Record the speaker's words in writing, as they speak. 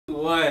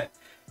What?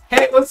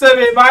 Hey, what's up,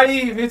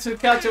 everybody? Vince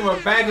Couch, and we're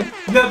back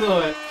with another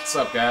one. What's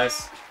up,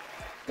 guys?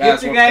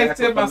 Get you guys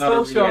to my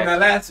social on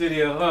that last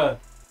video, huh?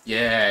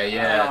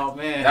 Yeah. Oh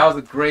man, that was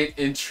a great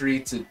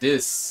entry to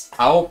this.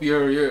 I hope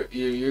you're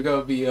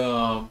gonna be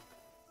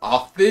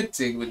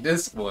authentic with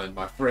this one,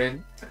 my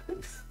friend.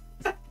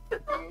 That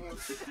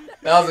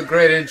was a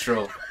great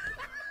intro.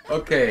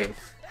 Okay.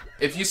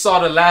 If you saw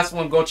the last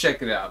one, go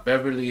check it out.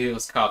 Beverly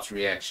Hills Cops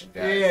Reaction,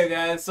 guys. Yeah,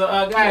 guys. So,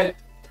 guys,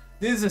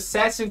 this is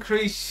Assassin's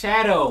Creed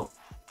Shadow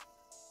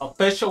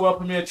official world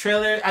premiere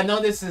trailer. I know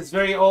this is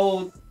very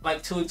old,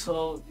 like 2 weeks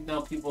old. You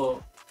know,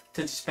 people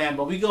to spam,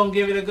 but we gonna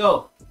give it a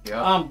go.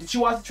 Yeah. Did you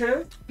watch the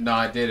trailer? No,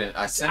 I didn't.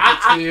 I sent it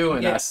to you,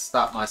 and I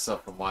stopped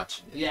myself from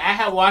watching it. Yeah, I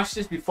had watched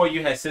this before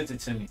you had sent it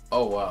to me.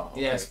 Oh wow.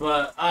 Okay. Yes,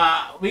 but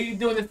we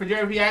doing this for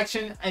your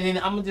reaction, and then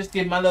I'm gonna just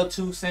give my little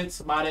 2 cents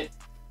about it.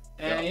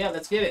 And yeah,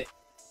 let's get it.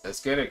 Let's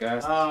get it,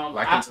 guys.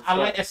 I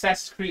like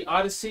Assassin's Creed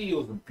Odyssey. It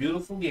was a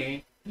beautiful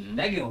game.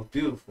 That game was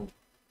beautiful.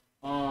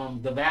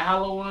 The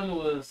Valhalla one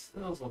was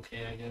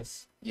okay, I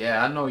guess.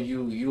 Yeah, I know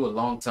you a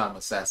long time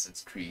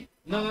Assassin's Creed.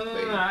 No.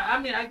 I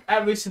mean, I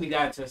recently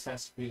got into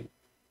Assassin's Creed.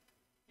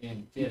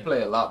 And you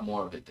play a lot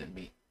more of it than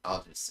me.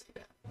 I'll just say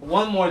that.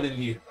 One more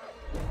than you.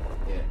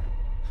 Yeah.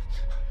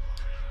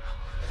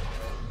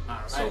 All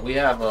right. So we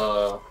have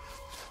a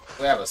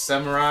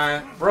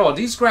samurai. Bro,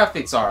 these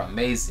graphics are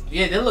amazing.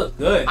 Yeah, they look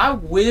good. I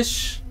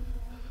wish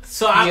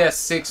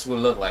PS6 would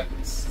look like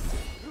this.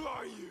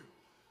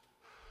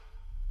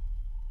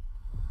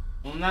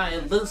 Well, nah,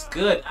 it looks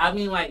good. I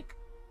mean, like,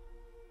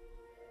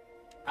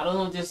 I don't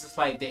know if this is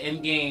like the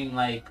end game,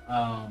 like,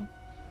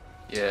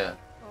 yeah.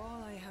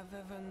 All I have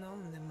ever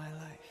known in my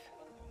life.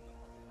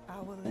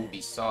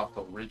 Ubisoft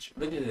original.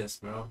 Look at this,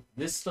 bro.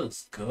 This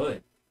looks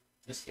good.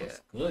 This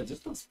looks good.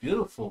 This looks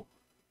beautiful.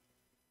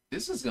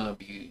 This is gonna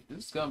be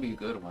a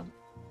good one.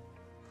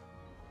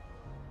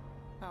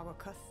 Our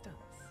customs.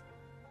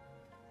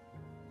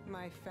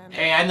 My family.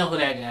 Hey, I know who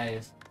that guy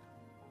is.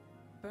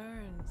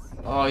 Burns.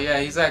 Oh yeah,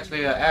 he's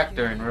actually an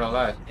actor in real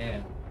life. Yeah.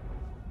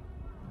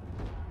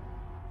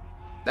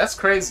 That's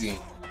crazy.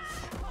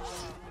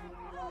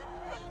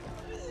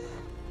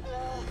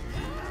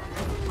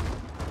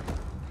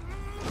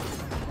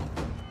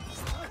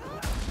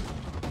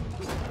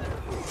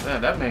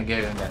 Man, that man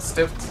gave him that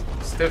stiff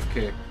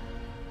kick.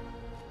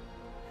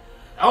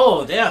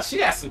 Oh, damn, she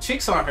got some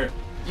cheeks on her.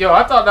 Yo,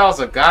 I thought that was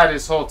a guy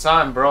this whole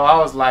time, bro. I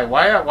was like,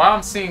 why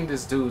I'm seeing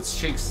this dude's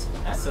cheeks?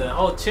 That's a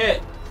whole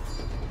chick.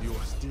 You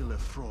are still a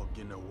frog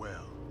in a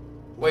well.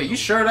 Wait, you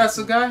sure that's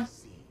a guy?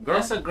 Girl?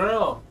 That's a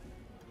girl.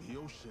 The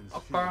ocean's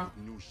okay. filled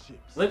with new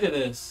ships. Look at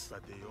this.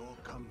 But they all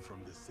come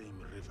from the same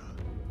river.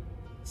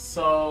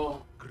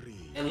 So,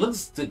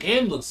 the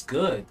game looks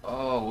good.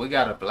 Oh, we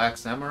got a black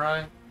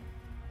samurai.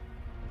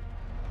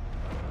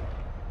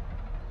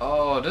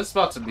 Oh, this is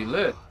about to be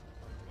lit.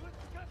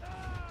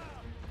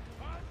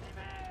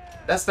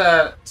 That's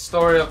that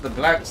story of the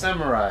black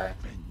samurai.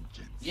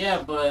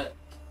 Yeah, but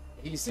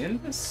he's in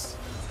this.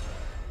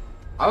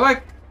 I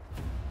like.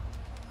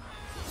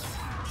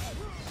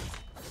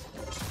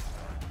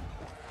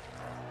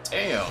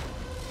 Damn.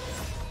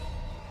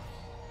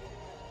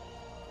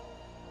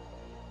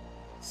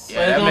 So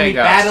there's gonna be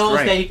battles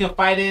that you can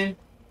fight in.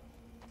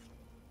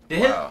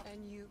 Did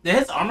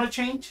his armor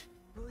change?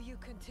 Will you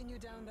continue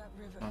down that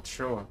river? Not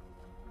sure.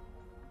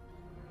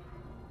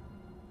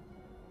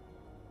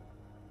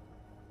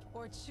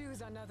 Or choose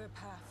another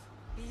path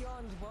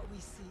beyond what we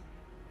see.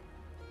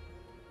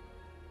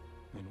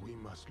 And we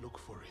must look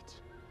for it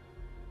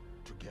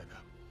together.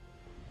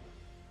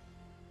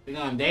 We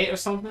gonna date or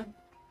something?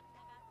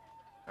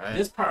 Right.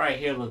 This part right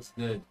here looks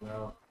good,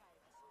 bro.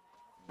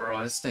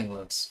 Bro, this thing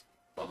looks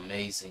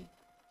amazing.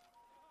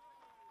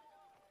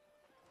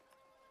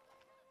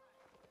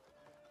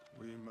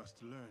 We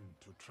must learn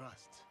to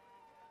trust,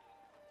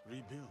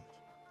 rebuild.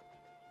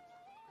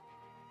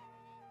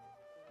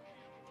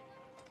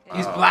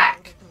 He's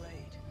black.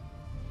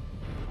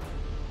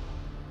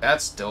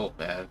 That's dope,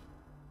 man.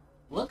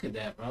 Look at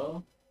that,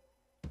 bro.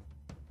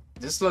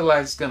 This looks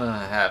like it's gonna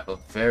have a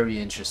very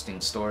interesting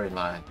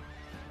storyline.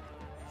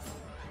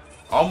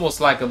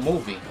 Almost like a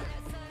movie.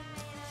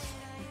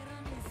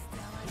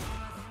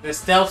 The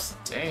stealth.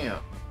 Damn.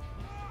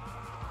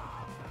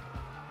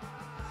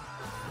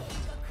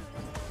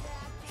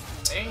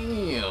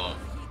 Damn.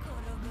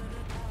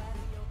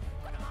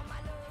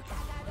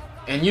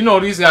 And you know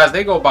these guys,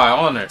 they go by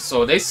honor.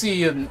 So they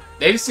see a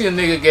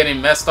nigga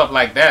getting messed up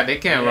like that, they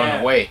can't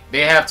run away.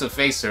 They have to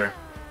face her.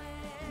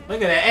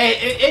 Look at that.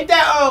 Hey, ain't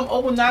that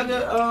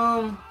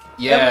Obunaga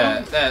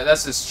yeah,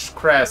 that's his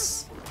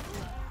crest.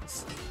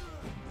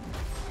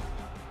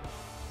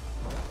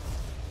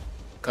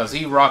 Cause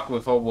he rocked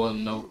with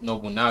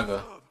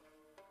Nobunaga.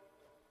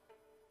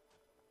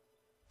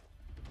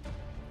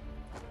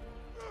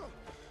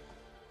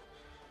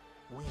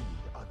 We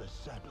are the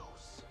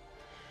shadows.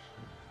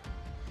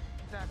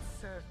 That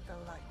serve the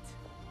light.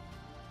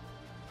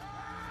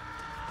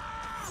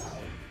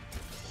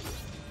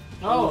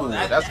 Oh,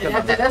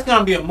 that's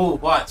gonna be a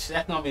move. Watch,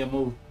 that's gonna be a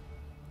move.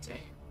 Damn.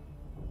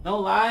 No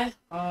lie,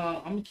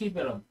 I'm gonna keep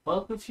it a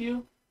buck with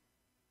you.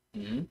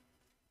 Mm-hmm.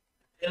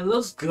 It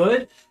looks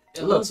good.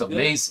 It looks good.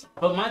 amazing.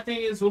 But my thing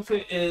is with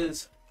it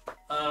is,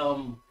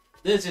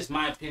 this is just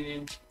my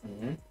opinion.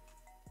 Mm-hmm.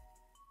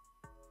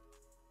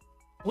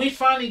 We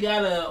finally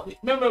got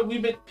remember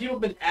people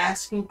been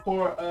asking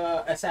for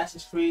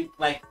Assassin's Creed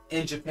like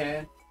in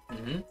Japan,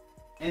 Mm-hmm.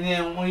 and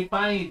then when we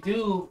finally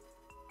do,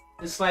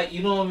 it's like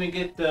you don't even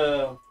get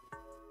the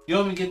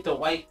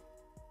white,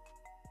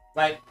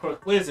 like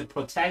what is it,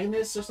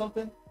 protagonist or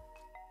something?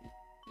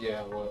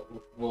 Yeah.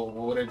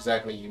 What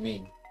exactly you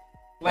mean?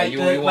 Like you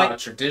the, want like a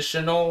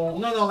traditional?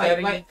 no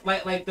setting?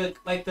 like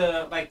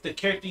the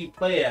character you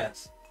play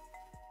as.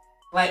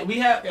 Like we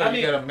have, Yeah, I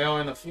mean, you got a male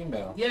and a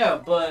female. yeah,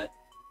 but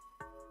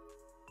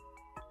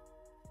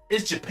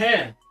it's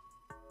Japan.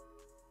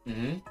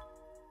 Mm-hmm.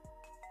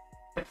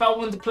 If I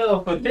wanted to play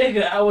with a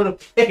nigga, I would have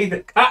played the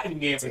cotton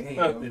game or Damn.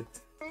 something.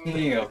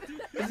 Damn.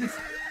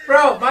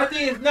 Bro, my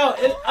thing is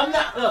I'm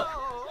not. Look,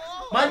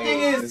 my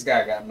thing is This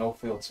guy got no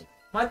filter.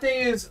 my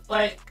thing is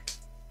like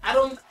I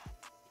don't.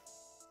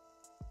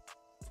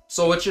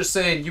 So what you're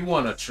saying, you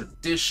want a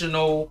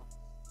traditional,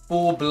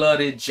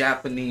 full-blooded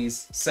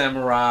Japanese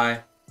samurai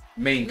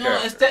main No,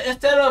 character?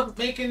 instead of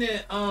making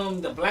it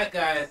the black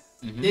guy,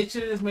 Mhm. they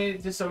should have just made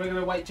it just a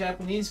regular white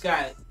Japanese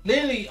guy.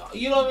 Literally,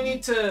 you don't even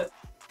need to.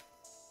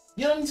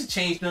 You don't need to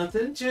change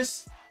nothing.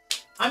 Just,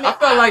 I mean, I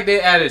felt like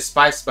they added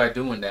spice by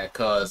doing that,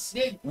 cause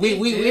we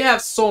did.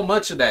 have so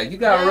much of that. You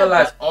gotta Yeah,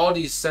 realize all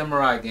these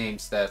samurai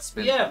games that's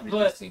been Yeah,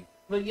 releasing.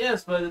 But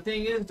yes, but the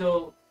thing is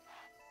though,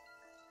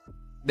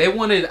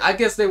 I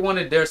guess they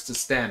wanted theirs to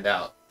stand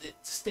out,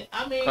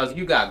 I mean, cause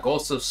you got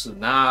Ghost of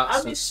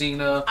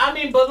Tsushima. I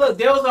mean, but look,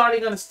 they was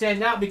already gonna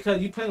stand out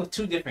because you playing with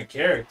two different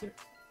characters.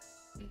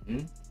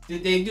 Mm-hmm.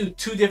 They do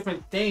two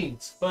different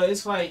things, but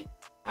it's like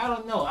I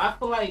don't know. I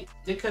feel like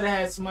they could have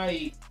had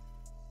somebody.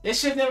 They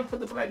should never put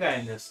the black guy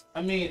in this.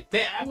 I mean,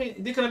 they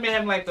could have made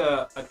him like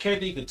a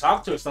character you could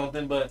talk to or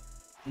something, but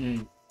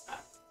that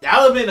would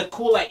have been a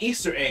cool like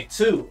Easter egg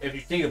too, if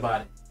you think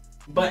about it.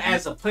 But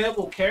as a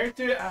playable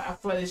character, I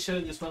feel like they should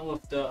have just went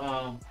with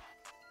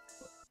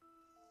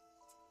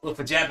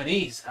the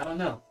Japanese. I don't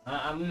know.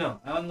 I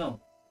don't know.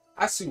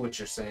 I see what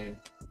you're saying.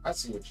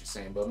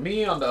 But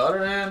me, on the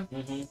other hand,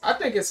 Mm-hmm. I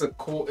think it's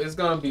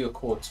gonna be a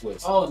cool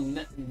twist. Oh,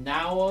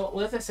 now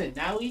what did I say?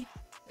 Naui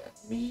Yeah,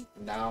 me,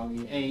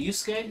 Naomi, and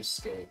Yusuke.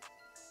 Yusuke.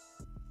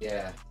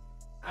 Yeah,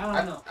 I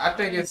don't know. I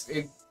think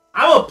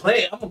I'm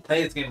gonna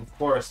play this game, of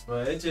course,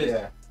 but it just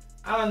yeah.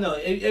 I don't know.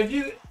 If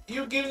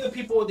you're giving the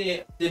people what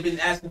they've been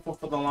asking for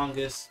the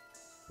longest.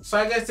 So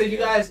I guess if you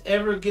guys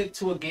ever get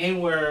to a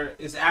game where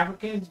it's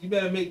Africans, you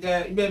better make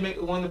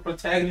one of the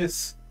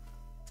protagonists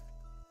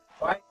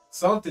like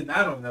something.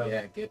 I don't know.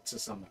 Yeah, get to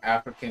some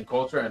African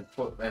culture and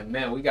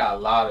man, we got a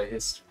lot of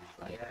history.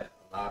 Like Yeah.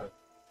 a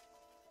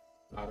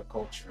lot of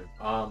culture.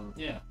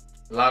 Yeah.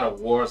 A lot of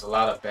wars, a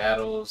lot of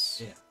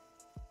battles. Yeah.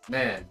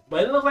 Man,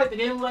 But it looks like the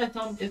game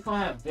it's gonna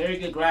have very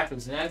good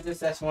graphics, and I guess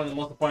that's one of the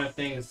most important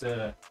things: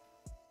 the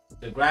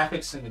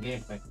graphics and the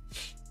gameplay.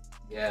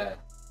 yeah.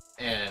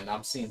 And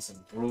I'm seeing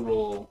some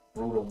brutal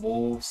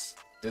moves.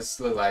 This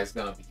looks like it's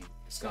gonna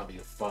be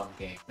a fun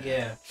game. Man.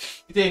 Yeah.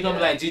 You think it's gonna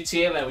be like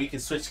GTA, like we can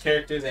switch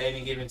characters at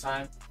any given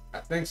time? I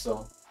think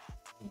so.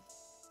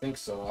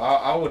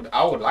 I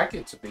would like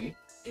it to be.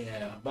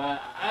 Yeah, but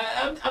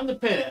I'm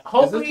dependent. Is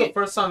Hopefully, this the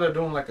first time they're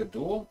doing like a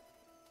duel?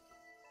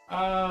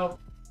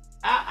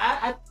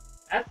 I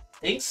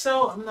think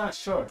so. I'm not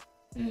sure.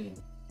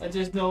 I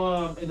just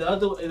know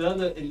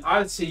in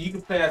Odyssey you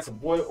can play as a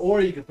boy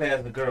or you can play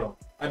as a girl.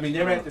 I mean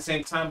they're at the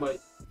same time, but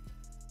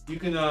you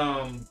can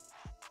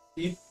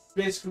you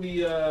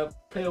basically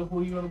play with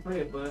who you want to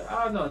play. But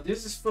I don't know.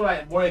 This is for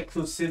like more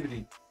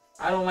inclusivity.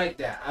 I don't like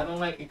that. I don't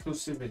like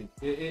inclusivity.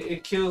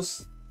 It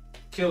kills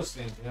things.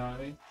 You know what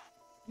I mean?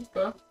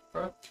 Okay.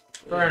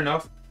 Fair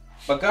enough.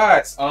 But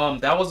guys,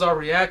 that was our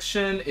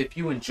reaction. If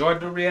you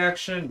enjoyed the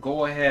reaction,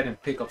 go ahead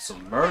and pick up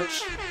some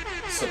merch,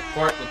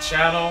 support the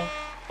channel,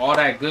 all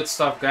that good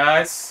stuff,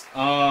 guys.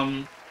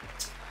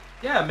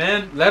 Yeah,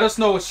 man, let us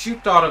know what you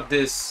thought of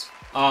this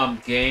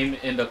game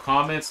in the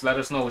comments. Let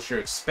us know what you're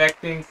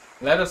expecting.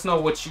 Let us know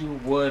what you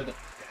would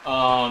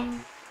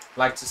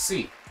like to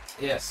see.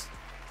 Yes.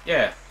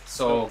 Yeah.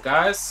 So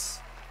guys,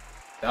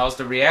 that was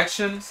the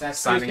reaction. That's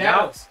Signing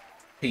out.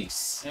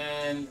 Peace.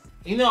 And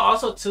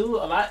also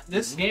too,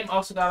 this game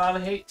also got a lot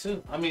of hate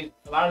too. I mean,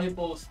 a lot of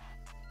people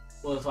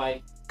was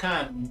like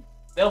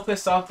they were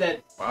pissed off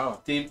that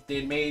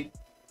they made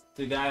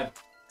the guy.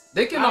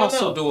 They can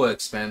also do an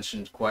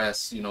expansion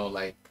quest,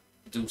 like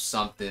do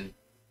something.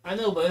 I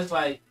know, but it's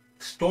like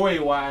story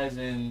wise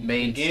and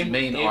main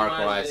arc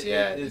wise,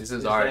 this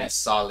is already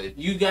solid.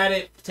 You got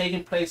it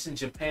taking place in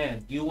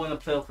Japan. You want to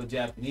play with a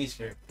Japanese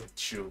character.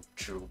 True.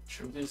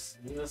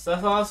 That's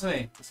all I'm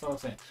saying.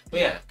 But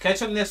yeah, catch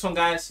you on the next one,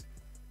 guys.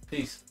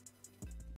 Peace.